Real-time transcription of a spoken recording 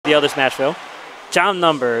the other Smashville. John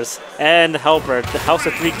Numbers and HelpR, the House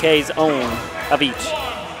of 3K's own of each.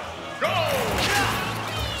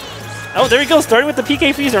 Oh, there he goes, starting with the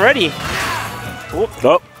PK freeze already. Oh,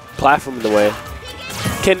 platform in the way.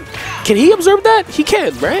 Can he absorb that? He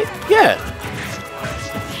can, right? Yeah.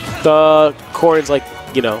 The corn's like,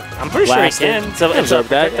 you know, I'm pretty sure he can. So absorb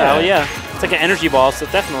that. Yeah. It's like an energy ball, so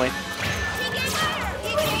definitely.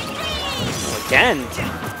 Again.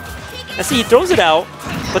 I see he throws it out,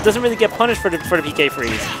 but doesn't really get punished for the PK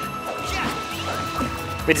freeze.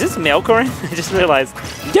 Wait, is this male Corrin? I just realized.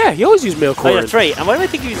 Yeah, he always uses male Corrin. Oh, that's right. Why do I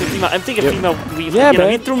think he's a female? I'm thinking female Wii. Yeah,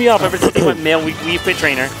 man. He threw me off ever since he went male Wii Fit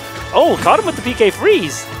Trainer. Oh, caught him with the PK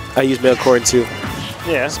freeze. I use male Corrin too.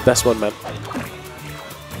 Yeah. It's the best one, man.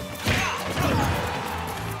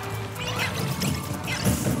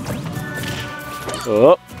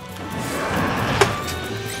 Oh.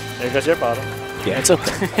 There goes your bottle. Yeah, it's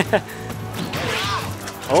okay.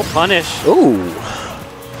 Oh, punish. Ooh.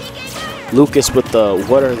 Lucas with the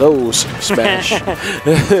what are those smash.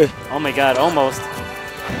 Oh my god, almost.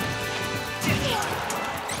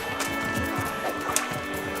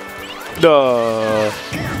 Oh,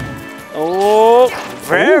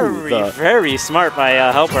 very smart by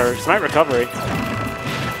HelpR. Smart recovery.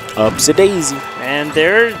 Upsy daisy. And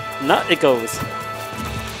there, nut it goes.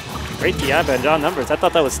 Great DI by John Numbers. I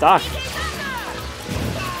thought that was stock.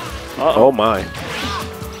 Oh my.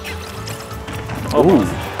 Ooh,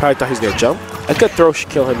 probably thought he was going to jump. A good throw should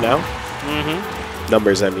kill him now.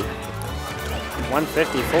 Numbers, I mean.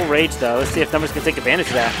 150, full rage though. Let's see if Numbers can take advantage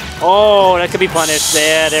of that. Oh, that could be punished.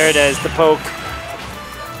 Yeah, there it is, the poke.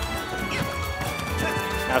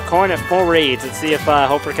 Now Corrin at full rage. Let's see if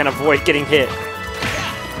HelpR can avoid getting hit.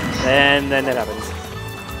 And then that happens.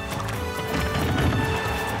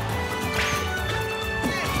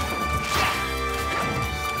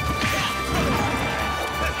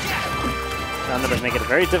 John Numbers making it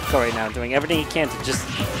very difficult right now, doing everything he can to just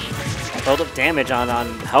build up damage on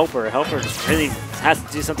HelpR. HelpR just really has to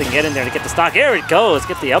do something to get in there to get the stock. There it goes,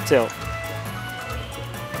 get the up tilt.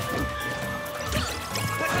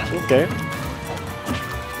 Okay.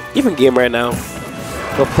 Even game right now.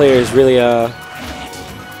 No players really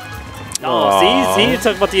Oh, see, you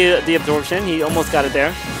talk about the absorption. He almost got it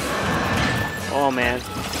there. Oh man.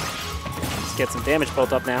 Let's get some damage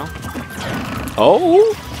built up now.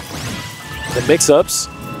 Oh! The mix-ups.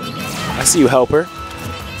 I see you, HelpR.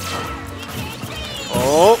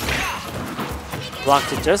 Oh.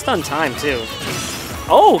 Blocked it just on time, too.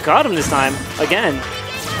 Oh, got him this time. Again.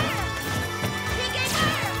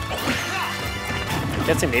 I'm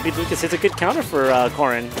guessing maybe Lucas is a good counter for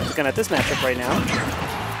Corrin. Looking at this matchup right now.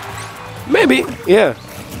 Maybe, yeah.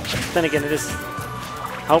 Then again, it is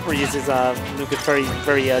HelpR uses Lucas very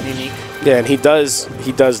unique. Yeah, and he does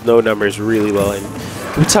know Numbers really well. And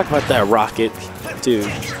we talk about that rocket,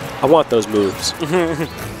 dude. I want those moves.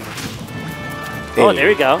 Oh, there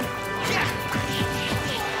we go.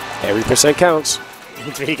 Every percent counts.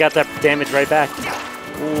 He got that damage right back.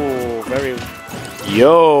 Ooh, very.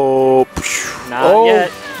 Yo. Not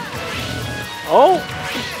yet. Oh.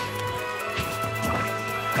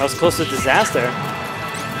 That was close to disaster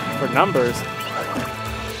for Numbers.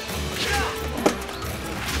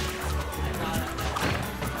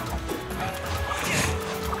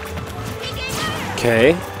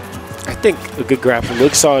 Okay. I think a good grab from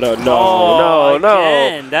Luke saw it. No, oh, no.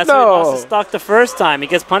 Again. That's why he lost the stock the first time. He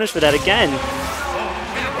gets punished for that again.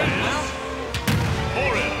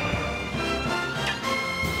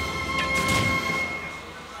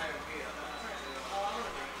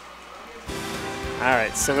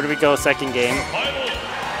 Alright, so where do we go second game?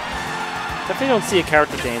 Definitely don't see a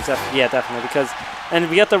character change. Yeah, definitely, because... And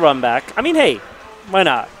we got the run back. I mean, hey, why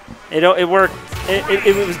not? It worked.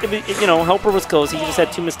 It was, you know, HelpR was close. He just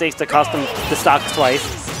had 2 mistakes that cost him the stock twice.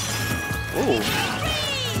 Ooh.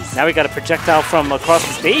 Now we got a projectile from across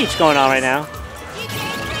the stage going on right now.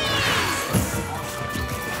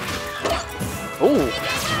 Ooh,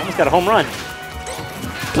 almost got a home run.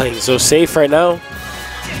 Playing so safe right now.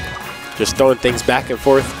 Just throwing things back and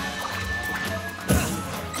forth.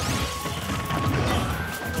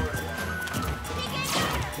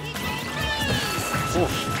 Ooh,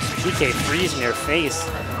 PK freeze in your face.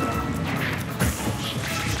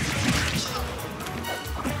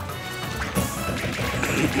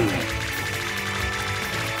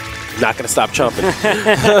 Not gonna stop chomping.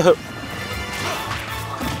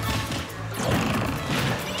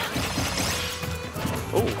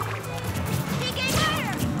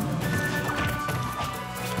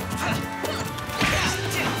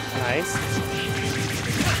 Nice.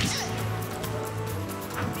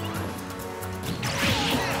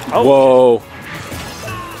 Oh. Whoa.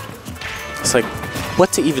 It's like,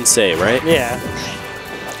 what to even say, right? Yeah.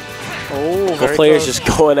 Oh, Both very players close.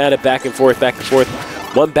 just going at it back and forth, back and forth.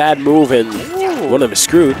 One bad move and one of them is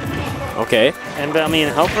screwed. Okay. And I mean,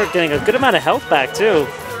 HelpR getting a good amount of health back too.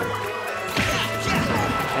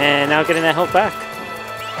 And now getting that health back.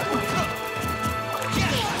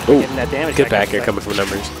 Ooh, Getting that damage good back back here coming from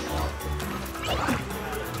numbers.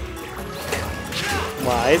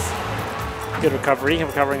 Wise. Good recovery.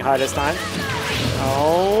 Recovering high this time.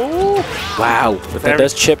 Oh. Wow. But that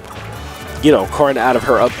does chip, you know, Corrin out of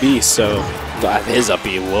her up B, so his up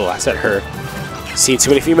B. Whoa, I said her. Seen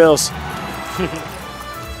too many females.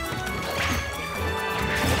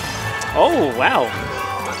 Oh, wow.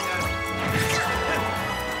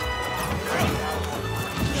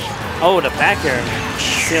 Oh, the back air.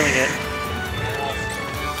 Sealing it.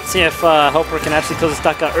 See if HelpR can actually close the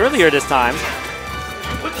stock out earlier this time.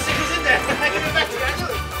 Put the signals in there. I can get back to you.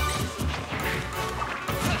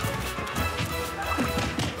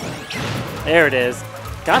 There it is.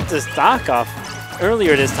 Got the stock off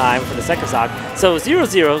earlier this time for the second stock. So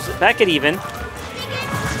 0-0, back at even.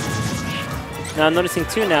 Now I'm noticing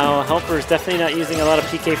too now, HelpR is definitely not using a lot of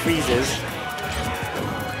PK freezes.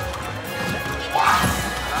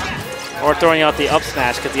 Or throwing out the up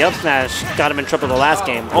smash, because the up smash got him in trouble the last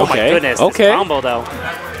game. Oh my goodness, this combo though.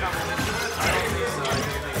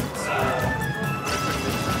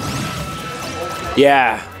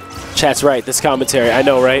 Yeah, chat's right. This commentary, I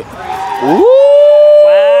know, right? Ooh!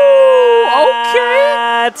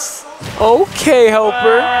 Okay,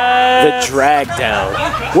 HelpR. The drag down.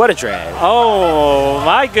 What a drag. Oh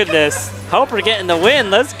my goodness. HelpR getting the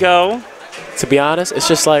win. Let's go. To be honest, it's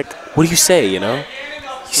just like, what do you say, you know? You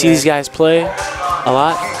see these guys play a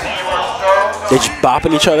lot. They're just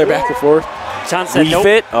bopping each other back and forth. John said, nope.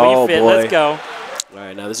 Fit? Oh, Fit. boy. Let's go. All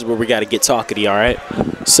right, now this is where we got to get talkity, all right?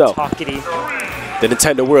 So, Talkity. the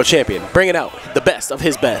Nintendo World Champion, bringing out the best of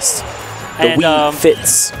his best. The And, Wii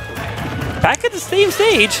Fits. Back at the same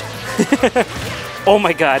stage. Oh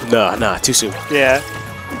my god. Nah, too soon. Yeah.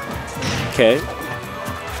 Okay.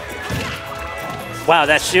 Wow,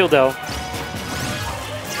 that shield though.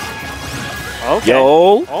 Okay.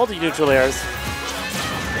 Yo. All the neutral airs.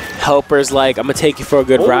 HelpR's like, I'm going to take you for a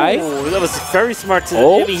good ride. Oh, that was very smart.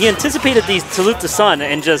 I mean, he anticipated these salute the sun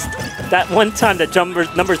and just that one time that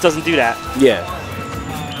numbers doesn't do that. Yeah.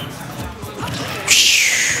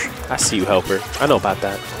 I see you, HelpR. I know about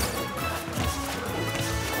that.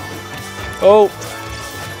 Oh.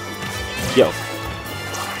 Yo.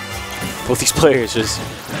 Both these players just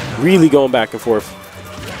really going back and forth.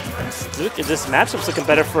 Luke, this matchup's looking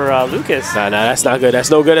better for Lucas. Nah, that's not good. That's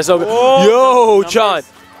no good. That's no good. Oh, Yo, numbers. John.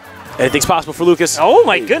 Anything's possible for Lucas. Oh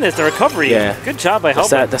my goodness, the recovery. Yeah. Good job by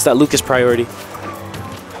HelpR. That's that Lucas priority.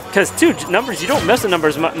 Because, dude, numbers, you don't mess with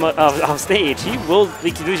numbers off stage. He will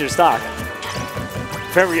make you lose your stock.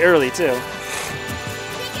 Very early, too.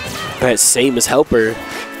 But same as HelpR.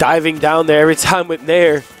 Diving down there every time with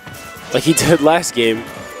Nair. Like he did last game.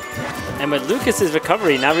 And with Lucas's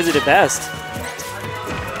recovery, not really the best.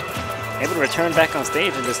 Able to return back on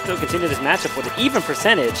stage and to still continue this matchup with an even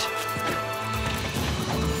percentage.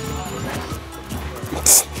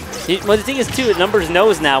 Well, the thing is, too, Numbers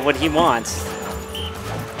knows now what he wants.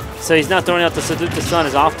 So he's not throwing out the salute the sun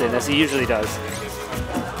as often as he usually does.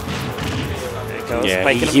 There it goes. Yeah,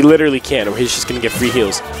 he literally can't, or he's just going to get free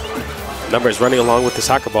heals. Numbers running along with the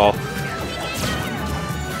soccer ball.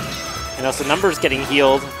 And also Numbers getting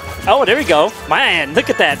healed. Oh, there we go. Man, look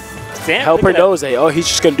at that. HelpR knows that. Oh, he's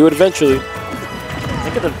just going to do it eventually.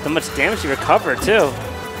 Look at the much damage he recovered, too.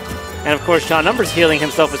 And, of course, John Numbers healing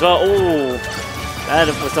himself as well. Oh, that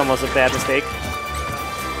was almost a bad mistake.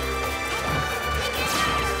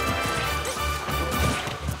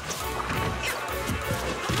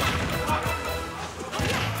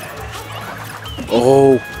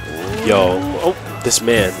 Oh, yo, this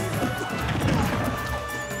man.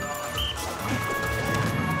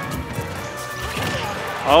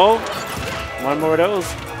 Oh, one more of those.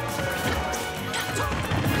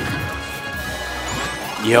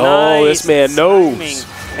 Yo, Nice this man knows. timing.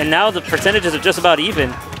 And now the percentages are just about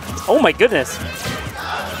even. Oh my goodness.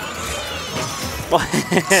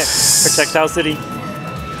 Projectile City.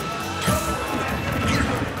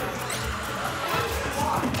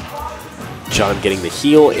 John getting the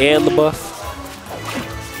heal and the buff.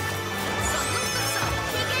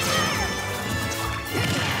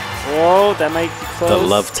 Whoa, that might be close. The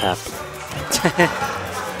love tap.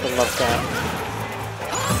 The love tap.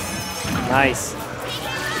 Nice.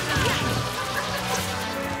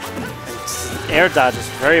 Air dodge is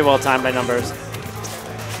very well timed by Numbers.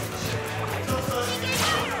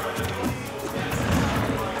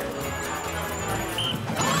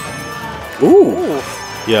 Ooh.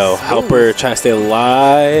 Yo, HelpR trying to stay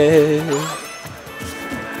alive.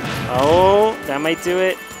 Oh, that might do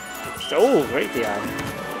it. Oh, great DI.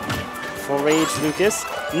 Full rage, Lucas.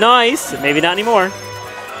 Nice. Maybe not anymore.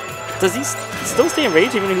 Does he still stay in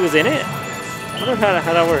rage even if he was in it? I wonder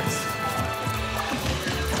how that works.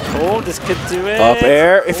 Oh, this could do it. Up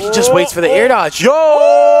air. If he just waits for the air dodge.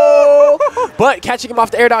 Yo! But catching him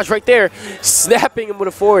off the air dodge right there. Snapping him with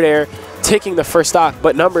a forward air. Taking the first stock.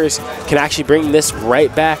 But Numbers can actually bring this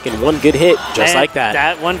right back in one good hit. Just like that.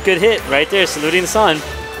 That one good hit right there. Saluting the sun.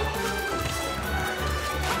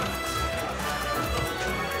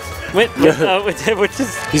 Which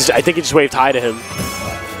is... I think he just waved hi to him.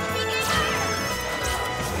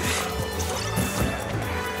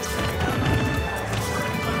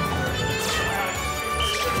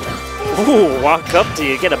 Ooh, walk up to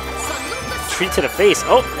you, get a treat to the face.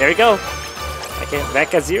 Oh, there you go.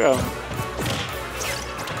 Back at 0. All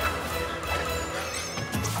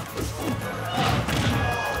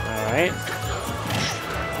right.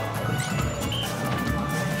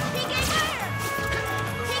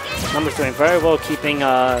 Numbers doing very well keeping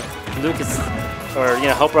Lucas, or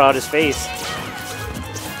HelpR out of his face.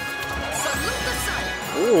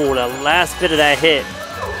 Ooh, the last bit of that hit.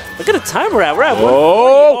 Look at the time we're at. We're at 140.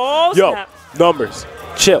 Oh, yo, snap. Numbers,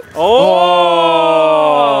 chill. Oh,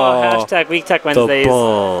 hashtag Weak Tech Wednesdays,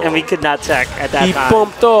 and we could not tech at that He time.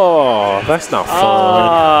 bumped off. That's not fun.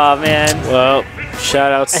 Oh man. Well,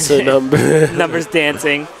 shout outs to Numbers. Numbers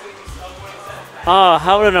dancing. Oh,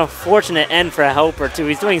 how an unfortunate end for a HelpR too.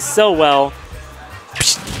 He's doing so well.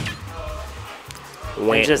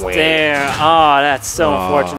 And just there. Oh, that's so unfortunate.